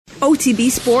OTB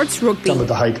Sports Rugby. Some of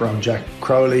the hype around Jack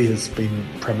Crowley has been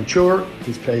premature.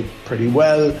 He's played pretty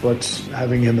well, but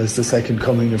having him as the second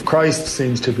coming of Christ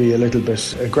seems to be a little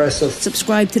bit aggressive.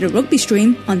 Subscribe to the rugby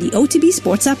stream on the OTB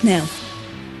Sports app now.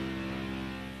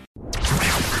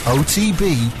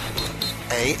 OTB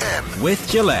AM. With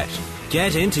Gillette.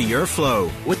 Get into your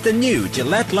flow with the new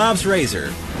Gillette Labs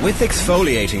Razor with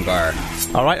exfoliating bar.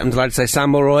 All right, I'm delighted to say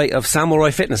Sam Mulroy of Sam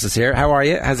Mulroy Fitness is here. How are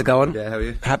you? How's it going? Yeah, how are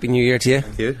you? Happy New Year to you.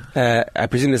 Thank you. I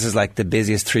presume this is like the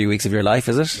busiest 3 weeks of your life,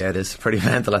 is it? Yeah, it is. Pretty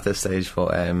mental at this stage,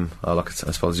 but I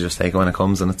suppose you just take it when it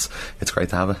comes, and it's great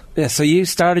to have it. Yeah, so you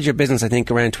started your business, I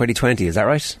think, around 2020, is that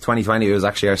right? 2020, it was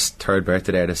actually our third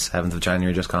birthday there, the 7th of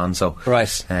January just gone, so... Right.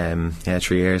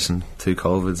 3 years and 2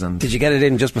 COVIDs. And did you get it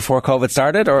in just before COVID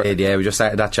started? Or? Yeah, we just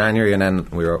started that January, and then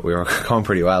we were going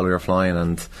pretty well, we were flying,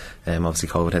 and... obviously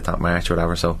COVID hit that March or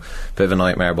whatever, so bit of a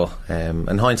nightmare, but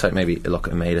in hindsight maybe look,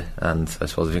 it made it, and I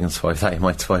suppose if you can survive that you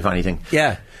might survive anything.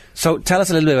 Yeah. So tell us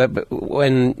a little bit about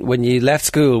when you left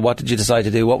school, what did you decide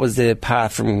to do? What was the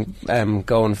path from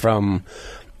going from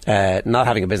not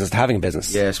having a business to having a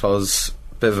business? Yeah, I suppose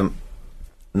a bit of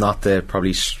not the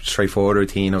probably straightforward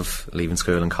routine of leaving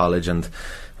school and college, and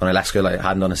when I left school I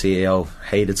hadn't done a CEO,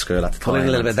 hated school at the time. Pull in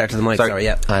a little bit there to the mic, sorry,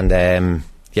 yeah. And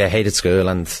hated school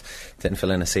and didn't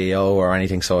fill in a CEO or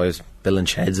anything, so I was building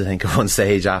sheds I think at one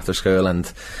stage after school, and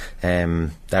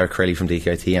Derek Crilly from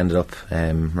DKIT ended up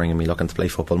ringing me looking to play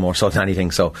football more so than anything,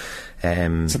 so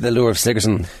the lure of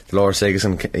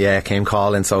Sigerson came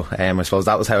calling, so I suppose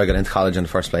that was how I got into college in the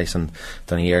first place, and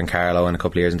done a year in Carlow and a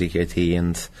couple of years in DKIT.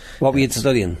 And what were you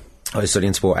studying? I was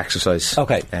studying sport exercise.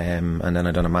 Okay. And then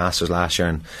I done a master's last year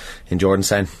in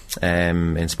Jordanstown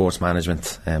in sports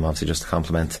management, obviously just to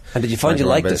complement. And did you find you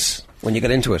liked it when you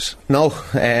got into it? No,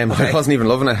 I wasn't even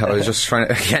loving it. I was just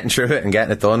getting through it and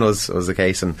getting it done was the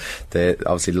case. And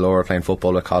obviously the lure of playing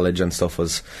football at college and stuff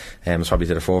was probably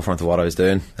to the forefront of what I was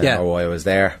doing, or why I was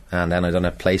there. And then I done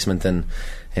a placement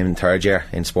in third year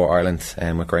in Sport Ireland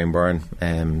with Graham Byrne,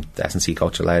 the S&C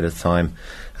coach allowed at the time,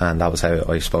 and that was how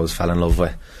I suppose fell in love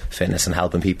with fitness and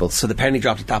helping people. So the penny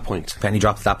dropped at that point?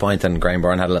 And Graham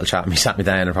Byrne had a little chat with me, sat me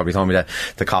down and probably told me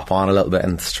to cop on a little bit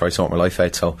and try to sort my life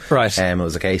out. So right. It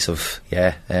was a case of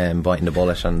biting the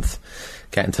bullet and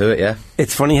getting to it. Yeah,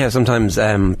 it's funny how sometimes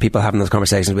people having those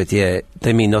conversations with you,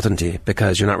 they mean nothing to you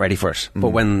because you're not ready for it, but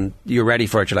when you're ready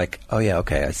for it you're like, oh yeah,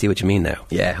 okay, I see what you mean now.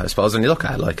 Yeah, I suppose when you look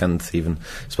at it, and even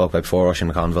spoke about before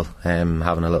Oisin McConville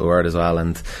having a little word as well,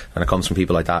 and when it comes from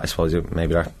people like that, I suppose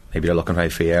maybe they're looking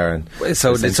right for you. And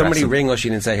so did somebody ring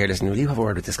Oisin and say, here, listen, will you have a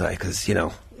word with this guy, because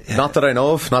Not that I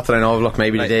know of. Look,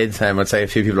 maybe they did. I'd say a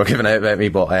few people are giving out about me,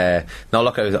 but no,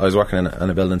 look, I was working on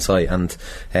a building site, and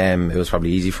it was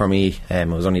probably easy for me. It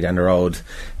was only down the road,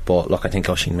 but look, I think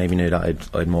Oisin maybe knew that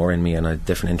I'd more in me and I had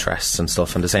different interests and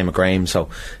stuff, and the same with Graham. So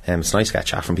it's nice to get a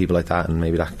chat from people like that, and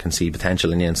maybe that can see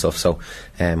potential in you and stuff. So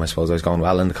I suppose I was going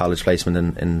well in the college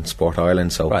placement in Sport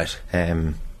Ireland. So right.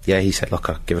 He said, look,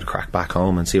 I'll give it a crack back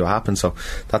home and see what happens. So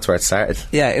that's where it started.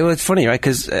 Yeah, it was funny, right?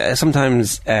 Because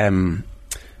sometimes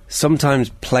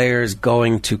players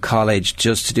going to college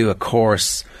just to do a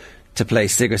course to play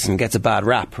Sigerson gets a bad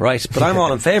rap, right? But I'm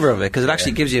all in favour of it because it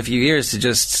actually gives you a few years to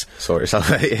just sort yourself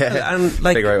out, and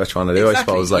figure out what you want to do.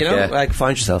 Exactly, I suppose, like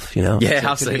find yourself, Yeah,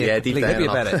 absolutely. Deep down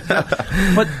about it.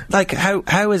 But like,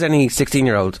 how is any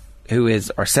 16-year-old or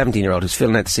 17-year-old who's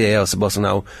filling out the CAO supposed to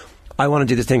know, I want to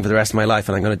do this thing for the rest of my life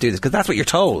and I'm going to do this, because that's what you're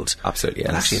told. Absolutely, yeah.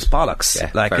 But actually it's bollocks.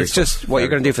 Yeah, it's just what you're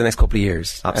going to do for the next couple of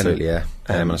years. Absolutely,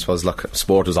 and I suppose, look,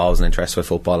 sport was always an interest with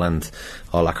football and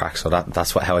all that crack, so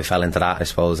that's how I fell into that, I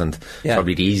suppose, and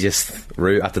probably the easiest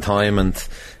route at the time, and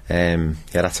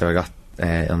that's how I got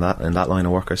in that line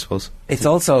of work, I suppose. It's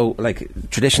also like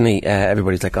traditionally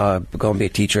everybody's like, oh, go and be a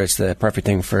teacher, it's the perfect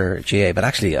thing for GA, but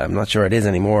actually I'm not sure it is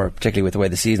anymore, particularly with the way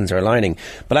the seasons are aligning.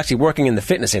 But actually working in the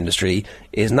fitness industry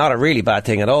is not a really bad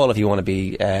thing at all if you want to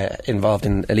be involved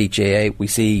in elite GA. We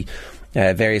see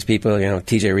various people,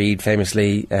 TJ Reid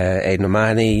famously, Aidan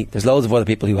O'Mahony, there's loads of other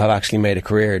people who have actually made a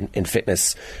career in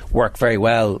fitness, work very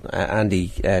well.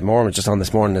 Andy Moore was just on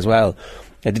this morning as well.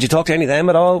 Did you talk to any of them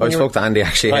at all? I spoke to Andy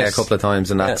actually a couple of times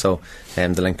and that, so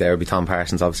the link there would be Tom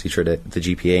Parsons, obviously through the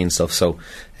GPA and stuff, so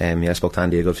I spoke to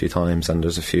Andy a good few times, and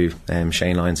there's a few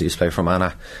Shane Lyons that used to play from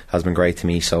Anna has been great to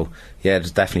me, so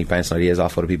there's definitely bouncing ideas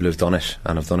off other people who've done it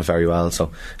and have done it very well.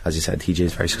 So as you said, TJ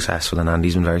is very successful and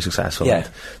Andy's been very successful, and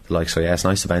the like, so it's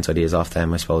nice to bounce ideas off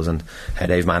them, I suppose, and how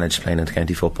they've managed playing into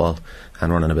county football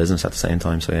and running a business at the same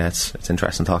time. So it's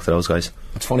interesting to talk to those guys.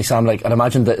 It's funny, Sam, I'd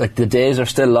imagine that the days are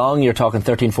still long. You're talking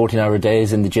 13-14 hour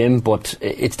days in the gym, but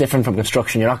it's different from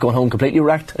construction. You're not going home completely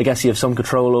wrecked. I guess you have some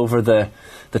control over the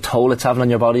toll it's having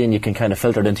on your body body, and you can kind of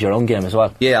filter it into your own game as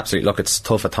well. Yeah, absolutely. Look, it's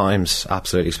tough at times,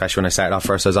 absolutely, especially when I started off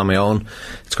first. I was on my own.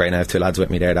 It's great now I have two lads with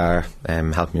me there that are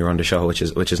helping me run the show, which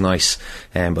is nice.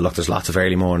 But look, there's lots of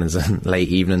early mornings and late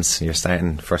evenings. You're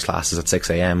starting first classes at 6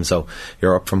 a.m, so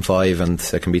you're up from 5, and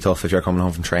it can be tough if you're coming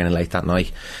home from training late that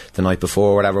night, the night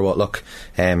before, whatever. But look,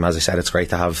 as I said, it's great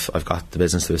to have. I've got the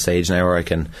business to a stage now where I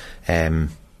can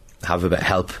have a bit of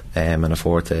help and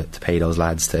afford to pay those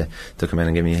lads to come in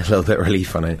and give me a little bit of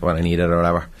relief when I need it or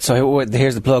whatever. So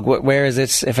here's the plug. Where is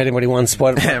it if anybody wants?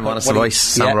 Honest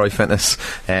advice, Mulroy Fitness.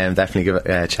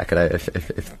 Definitely check it out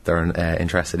if they're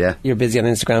interested. Yeah, you're busy on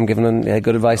Instagram giving them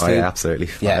good advice too. Yeah, absolutely.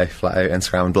 Flat out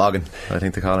Instagram and blogging, I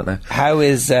think they call it now.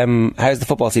 How's the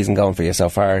football season going for you so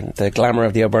far? The glamour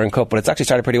of the O'Byrne Cup, but it's actually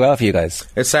started pretty well for you guys.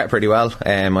 It started pretty well.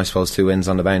 I suppose 2 wins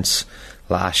on the bounce.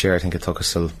 Last year I think it took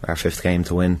us till our 5th game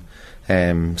to win,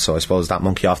 so I suppose that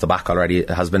monkey off the back already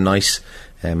has been nice.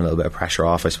 A little bit of pressure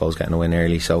off, I suppose, getting a win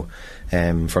early. So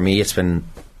for me it's been,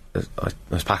 I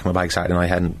was packing my bag Saturday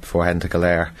night before heading to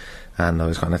Kildare, and I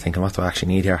was kind of thinking, what do I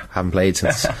actually need here? I haven't played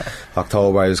since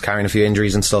October. I was carrying a few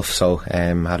injuries and stuff, so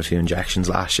had a few injections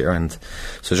last year, and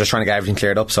so just trying to get everything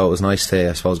cleared up. So it was nice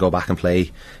to, I suppose, go back and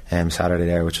play Saturday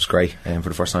there, which was great for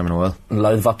the first time in a while.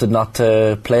 Louth opted not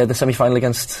to play the semi-final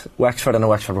against Wexford. I know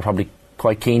Wexford were probably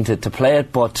quite keen to play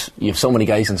it, but you have so many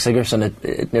guys in Sigerson,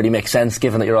 it nearly makes sense,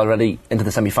 given that you're already into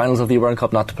the semi-finals of the O'Byrne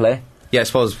Cup, not to play. Yeah, I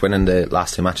suppose winning the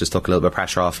last 2 matches took a little bit of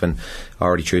pressure off, and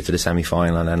already through to the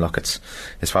semi-final. And then look, it's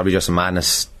probably just a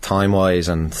madness time-wise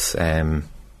and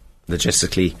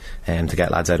logistically to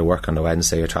get lads out of work on the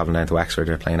Wednesday. You're travelling down to Wexford,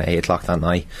 you're playing at 8 o'clock that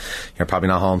night, you're probably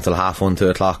not home till 1:30, 2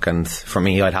 o'clock, and for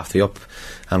me I'd have to be up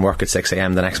and work at 6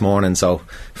 a.m. the next morning. So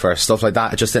for stuff like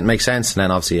that, it just didn't make sense. And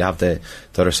then obviously you have the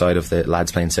other side of the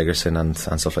lads playing Sigerson and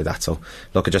stuff like that. So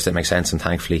look, it just didn't make sense, and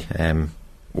thankfully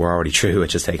we're already through.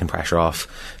 It's just taking pressure off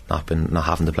not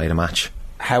having to play the match.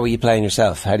 How are you playing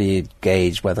yourself? How do you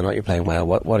gauge whether or not you're playing well?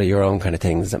 What are your own kind of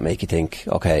things that make you think,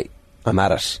 okay, I'm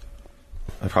at it?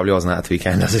 I probably wasn't at the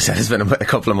weekend. As I said, it's been a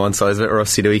couple of months, so I was a bit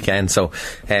rusty the weekend. So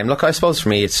look, I suppose for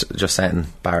me it's just setting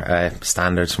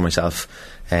standards for myself.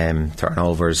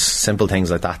 Turnovers, simple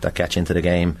things like that get you into the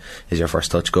game. Is your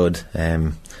first touch good?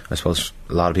 I suppose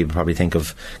a lot of people probably think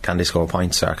of, can they score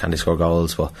points or can they score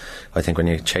goals, but I think when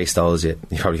you chase those you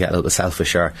probably get a little bit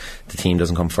selfish, or the team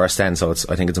doesn't come first then. So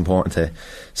I think it's important to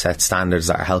set standards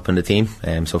that are helping the team.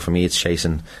 So for me it's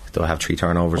chasing, do I have 3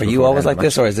 turnovers? Were you always like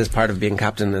this, or is this part of being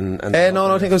captain?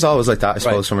 No, I think I was always like that. I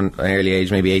suppose from an early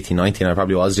age, maybe 18, 19, I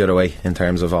probably was the other way, in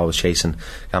terms of always chasing,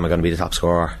 am I going to be the top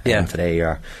scorer today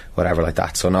or whatever like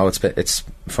that. So no, it's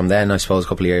from then, I suppose, a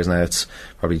couple of years now, it's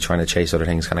probably trying to chase other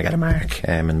things, kind of get a mark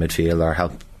in midfield, or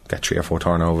help get 3 or 4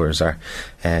 turnovers, or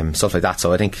stuff like that.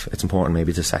 So I think it's important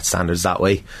maybe to set standards that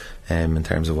way, in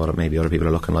terms of what maybe other people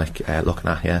are looking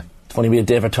at. Yeah, it's funny, we had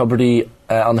David Tubridy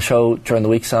on the show during the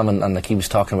week, Sam, and like he was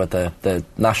talking about the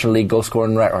National League goal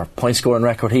scoring or point scoring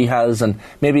record he has, and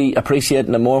maybe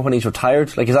appreciating it more when he's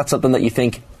retired. Like, is that something that you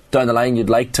think down the line you'd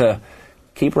like to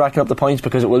keep racking up the points,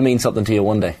 because it will mean something to you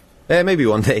one day? Maybe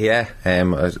one day, yeah.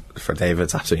 For David,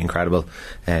 it's absolutely incredible,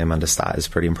 and the stat is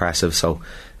pretty impressive. So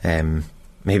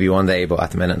maybe one day, but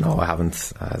at the minute, no, I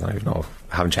haven't. I don't even know.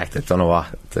 I haven't checked it. Don't know what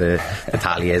the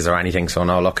tally is or anything. So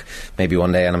no, look, maybe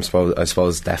one day, and I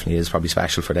suppose definitely is probably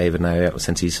special for David now,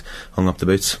 since he's hung up the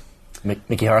boots.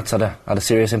 Mickey Harte's had a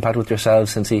serious impact with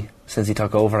yourselves since he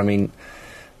took over. I mean,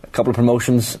 a couple of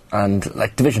promotions, and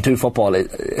like Division 2 football,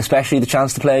 especially the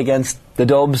chance to play against the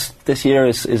Dubs this year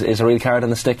is a real card on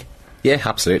the stick. Yeah,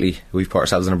 absolutely. We've put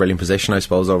ourselves in a brilliant position, I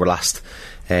suppose, over the last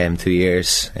 2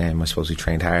 years. I suppose we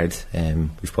trained hard.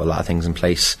 We've put a lot of things in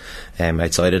place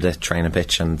outside of the training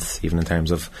pitch, and even in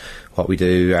terms of what we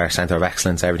do, our centre of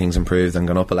excellence, everything's improved and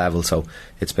gone up a level. So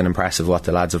it's been impressive what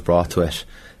the lads have brought to it,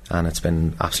 and it's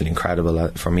been absolutely incredible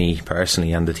for me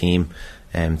personally and the team,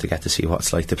 to get to see what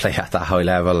it's like to play at that high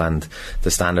level, and the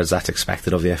standards that's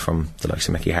expected of you from the likes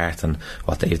of Mickey Harte and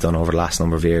what they've done over the last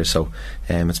number of years. So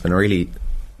it's been a really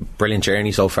brilliant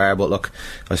journey so far, but look,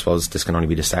 I suppose this can only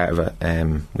be the start of it.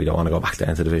 We don't want to go back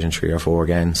down to Division 3 or 4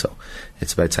 again, so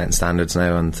it's about setting standards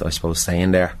now, and I suppose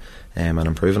staying there and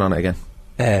improving on it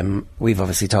again. We've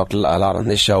obviously talked a lot on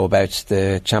this show about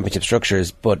the championship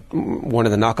structures, but one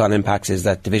of the knock-on impacts is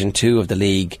that Division 2 of the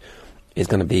league is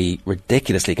going to be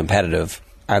ridiculously competitive,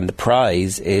 and the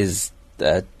prize is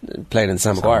playing in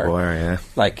Sam Maguire.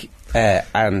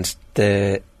 And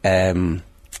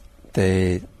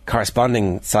the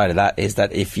corresponding side of that is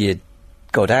that if you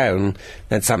go down,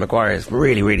 then Sam Maguire is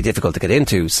really, really difficult to get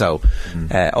into. So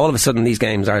all of a sudden these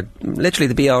games are literally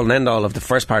the be-all and end-all of the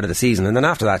first part of the season, and then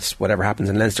after that, whatever happens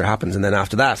in Leinster happens, and then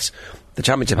after that, the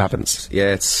championship happens.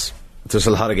 Yeah, it's there's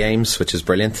a lot of games, which is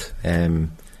brilliant.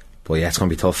 But yeah, it's going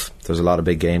to be tough. There's a lot of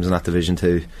big games in that Division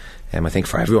 2. I think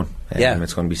for everyone,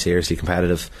 it's going to be seriously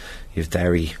competitive. You have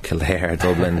Derry, Kildare,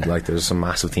 Dublin. Like, there's some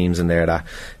massive teams in there that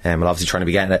are obviously trying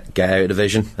to get out of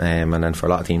division, and then for a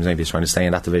lot of teams maybe it's trying to stay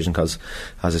in that division, because,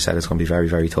 as I said, it's going to be very,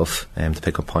 very tough to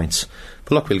pick up points.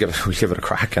 But look, we'll give it a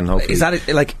crack, and hopefully. Is that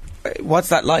like? What's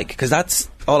that like? Because that's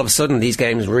all of a sudden these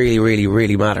games really, really,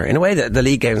 really matter. In a way, that the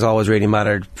league games always really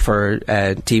mattered for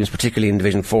teams, particularly in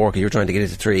Division 4, because you were trying to get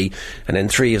into 3, and then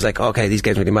 3 is like, okay, these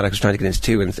games really matter because you're trying to get into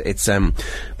 2, and it's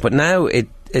but now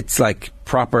it's like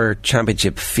proper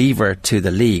championship fever to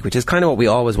the league, which is kind of what we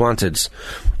always wanted.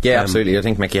 Yeah, absolutely. I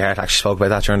think Mickey Harte actually spoke about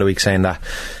that during the week, saying that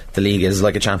the league is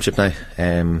like a championship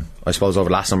now. I suppose over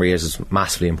the last number of years it's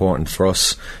massively important for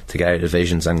us to get out of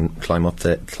divisions and climb up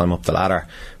the ladder,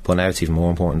 but now it's even more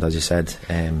important, as you said,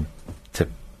 to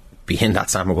be in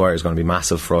that. Sam Maguire is going to be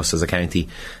massive for us as a county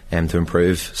to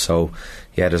improve. So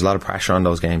yeah, there's a lot of pressure on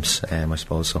those games, I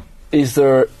suppose. So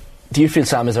do you feel,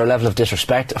 Sam, is there a level of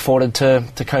disrespect afforded to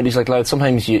counties like Louth?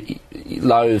 Sometimes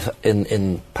Louth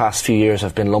in past few years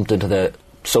have been lumped into the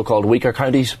so-called weaker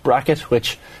counties bracket,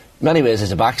 which in many ways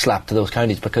is a backslap to those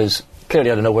counties, because clearly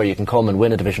out of nowhere you can come and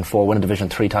win a Division 4, win a Division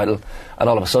 3 title, and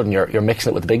all of a sudden you're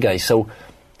mixing it with the big guys. So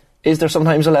is there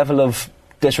sometimes a level of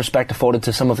disrespect afforded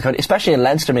to some of the counties, especially in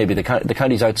Leinster? Maybe the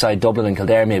counties outside Dublin and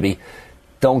Kildare maybe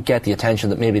don't get the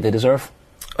attention that maybe they deserve?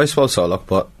 I suppose so, look,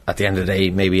 but at the end of the day,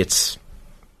 maybe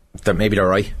they're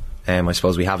right. I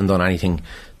suppose we haven't done anything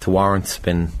to warrant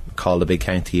been called a big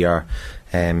county, or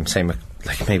same with,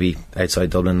 like, maybe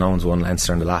outside Dublin no one's won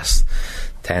Leinster in the last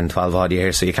 10, 12 odd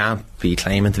years, so you can't be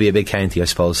claiming to be a big county, I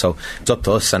suppose. So it's up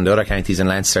to us and the other counties in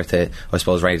Leinster to, I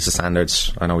suppose, raise the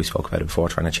standards. I know we spoke about it before,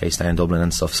 trying to chase down Dublin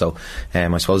and stuff, so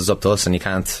I suppose it's up to us, and you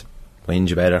can't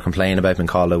whinge about it or complain about being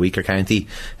called a weaker county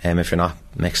if you're not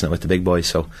mixing it with the big boys.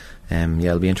 So yeah,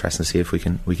 it'll be interesting to see if we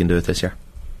can do it this year.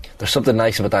 There's something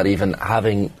nice about that, even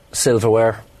having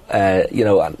silverware,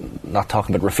 and not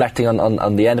talking about reflecting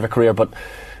on the end of a career, but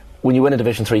when you win a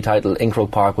Division 3 title in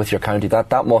Croke Park with your county,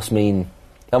 that must mean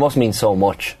so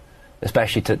much,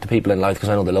 especially to people in Louth, because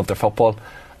I know they love their football,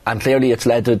 and clearly it's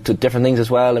led to different things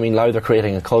as well. I mean, Louth are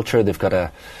creating a culture, they've got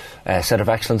a centre of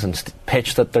excellence and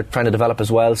pitch that they're trying to develop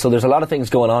as well, so there's a lot of things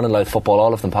going on in Louth football,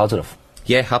 all of them positive.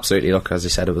 Yeah, absolutely. Look, as I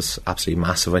said, it was absolutely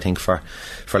massive, I think, for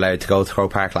Louth to go to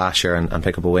Croke Park last year and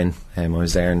pick up a win. I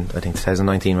was there in, I think,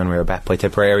 2019 when we were bet by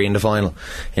Tipperary in the final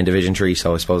in Division 3,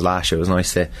 so I suppose last year it was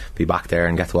nice to be back there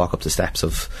and get to walk up the steps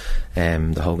of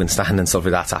the Hogan stand and stuff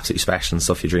like that. It's absolutely special and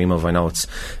stuff you dream of. I know it's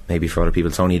maybe for other people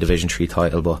it's only a Division 3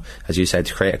 title, but as you said,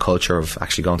 to create a culture of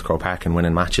actually going to Croke Park and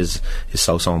winning matches is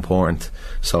so important.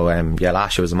 So yeah,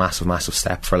 last year was a massive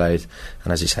step for Louth,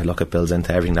 and as you said, look, it builds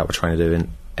into everything that we're trying to do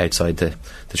outside the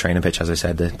training pitch, as I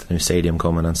said, the new stadium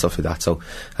coming and stuff like that. So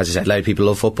as I said, Louth people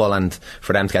love football, and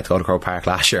for them to get to go to Croke Park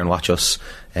last year and watch us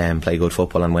play good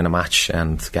football and win a match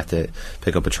and get to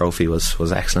pick up a trophy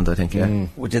was excellent, I think. Yeah.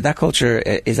 Well, did that culture,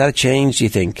 is that a change, do you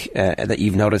think, that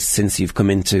you've noticed since you've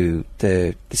come into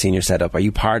the senior setup? Are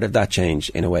you part of that change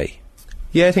in a way?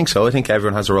 Yeah, I think so. I think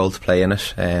everyone has a role to play in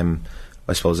it.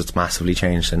 I suppose it's massively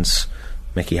changed since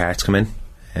Mickey Harte's come in,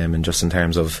 and just in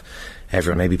terms of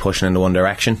everyone maybe pushing in the one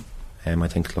direction. I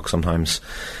think, look, sometimes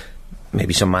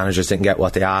maybe some managers didn't get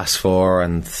what they asked for,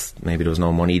 and maybe there was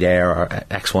no money there, or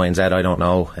X, Y and Z, I don't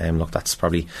know. Look, that's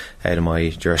probably out of my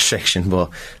jurisdiction, but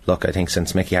look, I think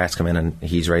since Mickey Harte's come in and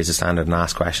he's raised the standard and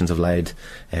asked questions of Louth,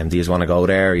 do you want to go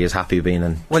there? Are you happy being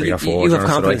in 3 or 4? You have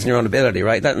confidence in your own ability,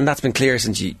 right? And that's been clear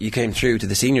since you came through to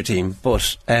the senior team,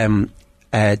 but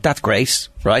that's great,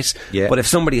 right? Yeah. But if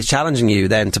somebody is challenging you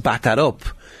then to back that up,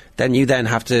 then you then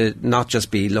have to not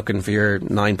just be looking for your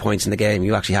 9 points in the game.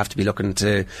 You actually have to be looking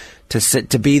to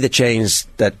be the change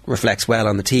that reflects well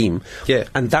on the team. Yeah.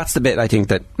 And that's the bit I think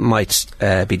that might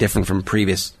be different from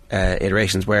previous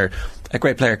iterations, where a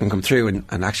great player can come through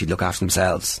and actually look after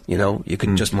themselves. You know, you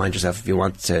can just mind yourself if you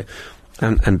want to.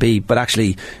 And be, but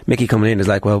actually Mickey coming in is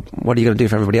like, well, what are you going to do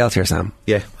for everybody else here, Sam?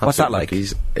 Yeah, absolutely. What's that like?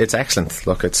 It's excellent.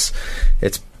 Look, it's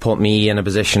put me in a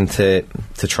position to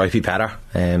try to be better,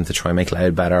 to try and make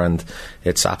Louth better, and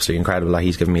it's absolutely incredible that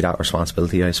he's given me that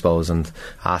responsibility, I suppose, and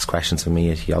ask questions of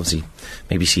me. He obviously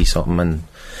maybe sees something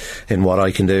in what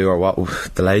I can do or what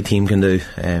the Louth team can do,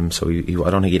 so I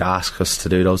don't think he'd ask us to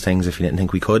do those things if he didn't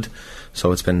think we could.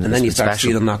 So it's been, and then you start special.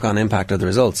 to see the knock-on impact of the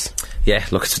results. Yeah,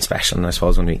 look, it's been special, and I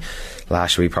suppose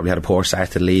last year we probably had a poor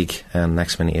start to the league, and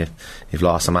next minute you've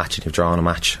lost a match and you've drawn a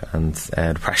match, and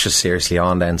the pressure's seriously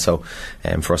on then. So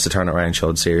for us to turn it around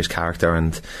showed serious character,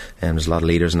 and there's a lot of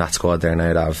leaders in that squad there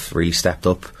now that have really stepped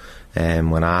up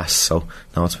when asked. So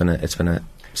no, it's been a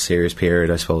serious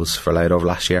period, I suppose, for Louth over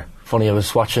last year. Funny, I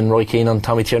was watching Roy Keane on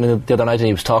Tommy Tierney the other night, and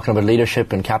he was talking about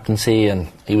leadership and captaincy, and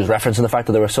he was referencing the fact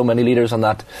that there were so many leaders on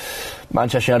that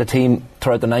Manchester United team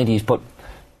throughout the 90s. But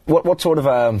what sort of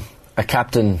a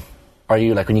captain are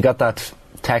you? Like, when you got that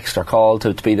text or call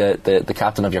to be the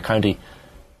captain of your county,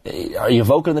 are you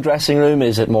vocal in the dressing room?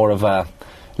 Is it more of a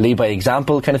lead by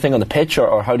example kind of thing on the pitch,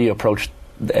 or how do you approach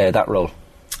that role?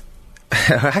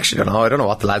 I actually don't know. I don't know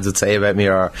what the lads would say about me,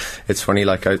 or it's funny,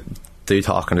 like, I do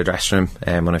talk in the dressing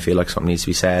room when I feel like something needs to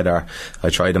be said, or I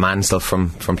try to demand stuff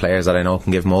from players that I know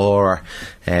can give more,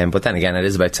 but then again, it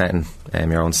is about setting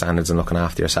your own standards and looking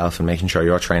after yourself and making sure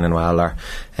you're training well, or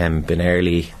being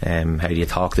early. How do you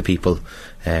talk to people?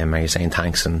 Are you saying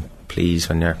thanks and please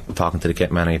when you're talking to the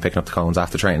kit man? Are you picking up the cones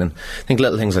after training? I think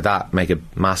little things like that make a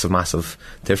massive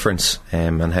difference,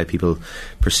 and how people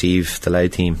perceive the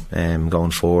Louth team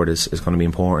going forward is going to be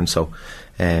important. So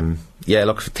yeah,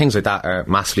 look, things like that are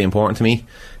massively important to me,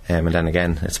 and then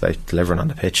again, it's about delivering on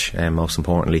the pitch, most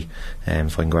importantly.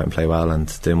 If I can go out and play well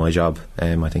and do my job,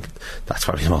 I think that's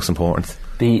probably the most important.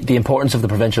 The importance of the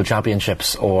provincial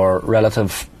championships, or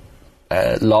relative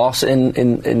loss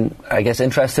in I guess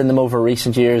interest in them over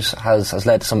recent years, has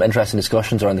led to some interesting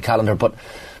discussions around the calendar. But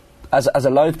as a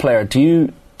Louth player,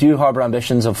 do you harbour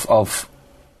ambitions of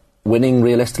winning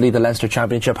realistically the Leinster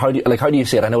Championship? How do you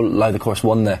see it? I know Louth, of course,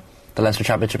 won the Leinster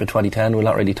Championship in 2010. We'll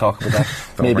not really talk about that.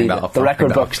 Maybe the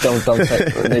record books don't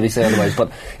say, maybe say otherwise.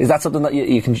 But is that something that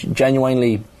you can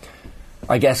genuinely,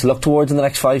 I guess, look towards in the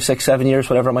next 5, 6, 7 years,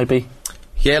 whatever it might be?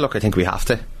 Yeah, look, I think we have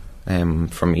to.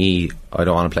 For me, I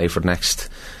don't want to play for the next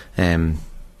 7,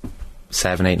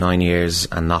 8, 9 years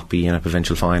and not be in a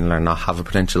provincial final or not have a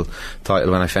provincial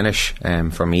title when I finish.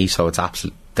 For me, so it's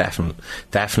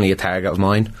definitely a target of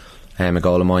mine, a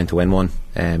goal of mine to win one.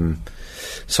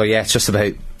 So yeah, it's just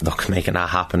about making that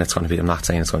happen. It's going to be. I'm not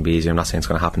saying it's going to be easy. I'm not saying it's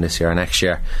going to happen this year or next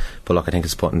year. But look, I think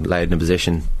it's putting Louth in a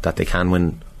position that they can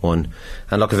win one.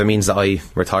 And look, if it means that I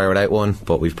retire without one,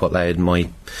 but we've put my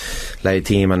Louth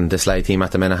team and this Louth team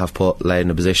at the minute have put Louth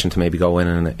in a position to maybe go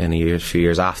in a few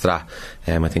years after that.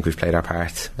 I think we've played our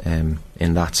part in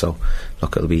that. So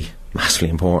look, it'll be massively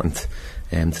important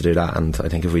to do that, and I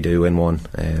think if we do win one,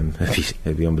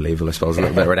 it'd be unbelievable. I suppose a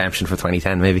little bit of redemption for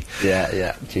 2010 maybe.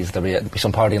 Yeah. Jeez, there'll be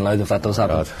some party in Louth if that does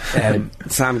happen.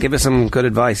 Sam, give us some good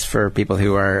advice for people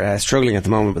who are struggling at the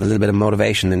moment with a little bit of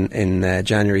motivation in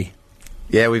January.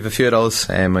 Yeah, we've a few of those.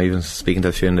 I was speaking to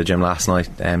a few in the gym last night.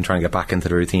 Trying to get back into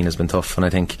the routine has been tough, and I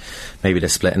think maybe the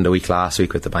split in the week last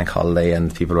week with the bank holiday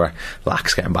and people were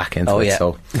lax getting back into it. Yeah.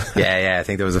 So yeah, I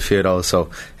think there was a few of those. So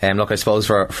look, I suppose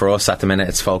for us at the minute,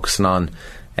 it's focusing on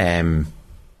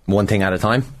one thing at a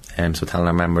time. So telling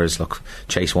our members, look,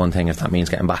 chase one thing. If that means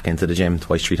getting back into the gym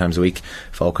 2, 3 times a week,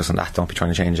 focus on that. Don't be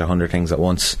trying to change 100 things at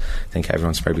once. I think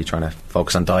everyone's probably trying to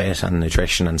focus on diet and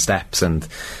nutrition and steps and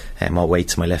what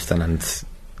weights am I lifting, and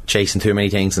chasing too many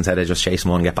things instead of just chasing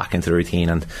one and get back into the routine.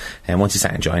 And once you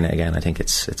start enjoying it again, I think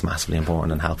it's massively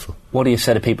important and helpful. What do you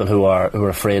say to people who are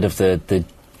afraid of the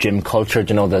gym culture?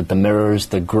 Do you know, the mirrors,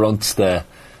 the grunts, the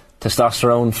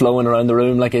testosterone flowing around the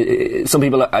room? Like, some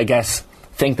people, I guess,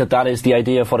 think that is the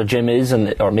idea of what a gym is,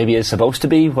 or maybe is supposed to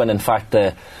be, when in fact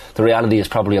the reality is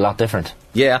probably a lot different.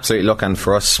 Yeah, absolutely. Look, and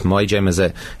for us, my gym is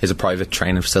a private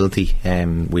training facility.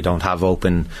 We don't have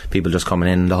open people just coming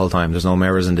in the whole time. There's no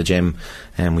mirrors in the gym,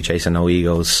 and we chase a no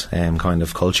egos kind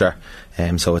of culture.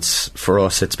 So for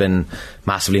us, it's been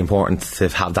massively important to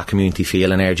have that community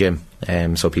feel in our gym.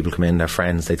 So people come in, they're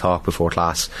friends, they talk before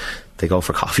class, they go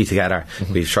for coffee together.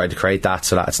 Mm-hmm. We've tried to create that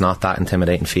so that it's not that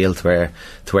intimidating feel to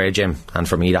our gym, and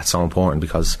for me that's so important.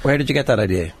 Because where did you get that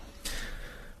idea?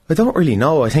 I don't really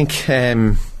know. I think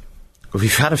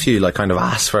we've had a few kind of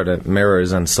ask for the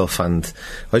mirrors and stuff, and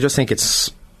I just think it's,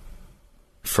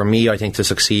 for me, I think to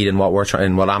succeed in what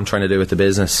I'm trying to do with the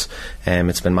business,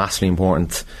 it's been massively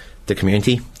important. The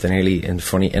community,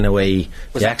 in a way,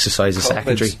 the exercise is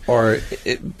secondary. Or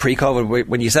pre-COVID,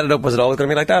 when you set it up, was it always going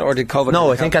to be like that, or did COVID?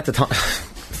 No, I think at the time,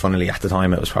 funnily at the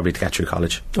time, it was probably to get through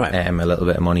college. Right. A little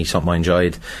bit of money, something I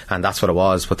enjoyed, and that's what it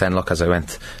was. But then look, as I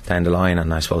went down the line,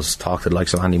 and I suppose talked to the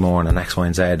likes of Andy Moore and X, Y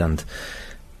and Z, and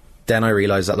then I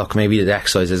realised that look, maybe the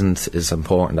exercise isn't as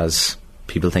important as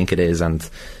people think it is. And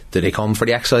do they come for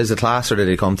the exercise, the class, or do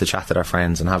they come to chat to their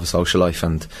friends and have a social life?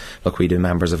 And look, we do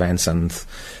members events and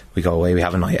we go away, we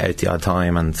have a night out the odd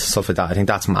time and stuff like that. I think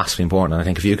that's massively important, and I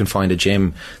think if you can find a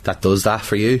gym that does that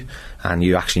for you and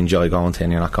you actually enjoy going to,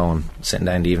 and you're not going sitting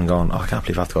down to even going, oh, I can't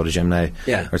believe I have to go to the gym now,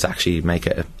 or to actually make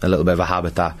it a little bit of a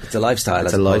habit, that it's a lifestyle.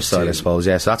 It's a lifestyle, I suppose.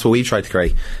 Yeah, so that's what we tried to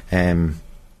create in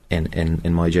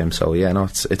my gym. So yeah, no,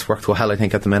 it's worked well, I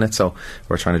think, at the minute. So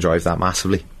we're trying to drive that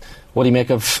massively. What do you make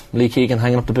of Lee Keegan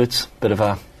hanging up the boots? Bit of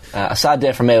a A sad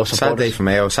day for Mayo supporters. Sad day for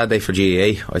Mayo, sad day for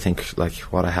GAA. I think, like,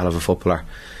 what a hell of a footballer.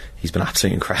 He's been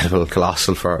absolutely incredible,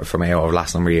 colossal for Mayo over the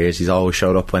last number of years. He's always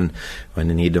showed up when they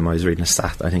need him. I was reading a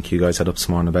stat, I think you guys had up this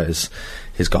morning, about his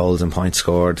goals and points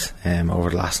scored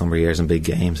over the last number of years in big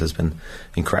games has been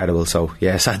incredible. So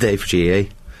yeah, sad day for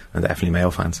GAA and definitely Mayo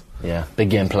fans. Yeah,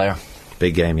 big game player.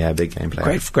 Big game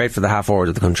player. Great for the half forward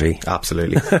of the country.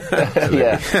 Absolutely.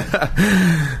 Yeah.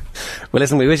 Well,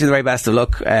 listen, we wish you the very best of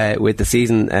luck with the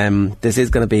season. This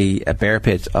is going to be a bear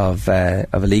pit of a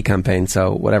league campaign,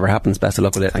 so whatever happens, best of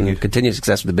luck with it. Thank you. Continued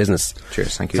success with the business.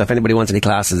 Cheers, thank you. So if anybody wants any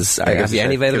classes, have you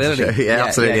any availability? Yeah,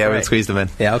 absolutely. Yeah, we'll squeeze them in.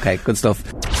 Yeah, okay, good stuff.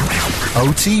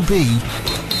 OTB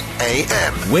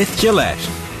AM. With Gillette.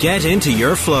 Get into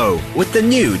your flow with the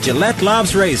new Gillette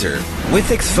Labs Razor with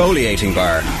exfoliating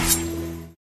bar.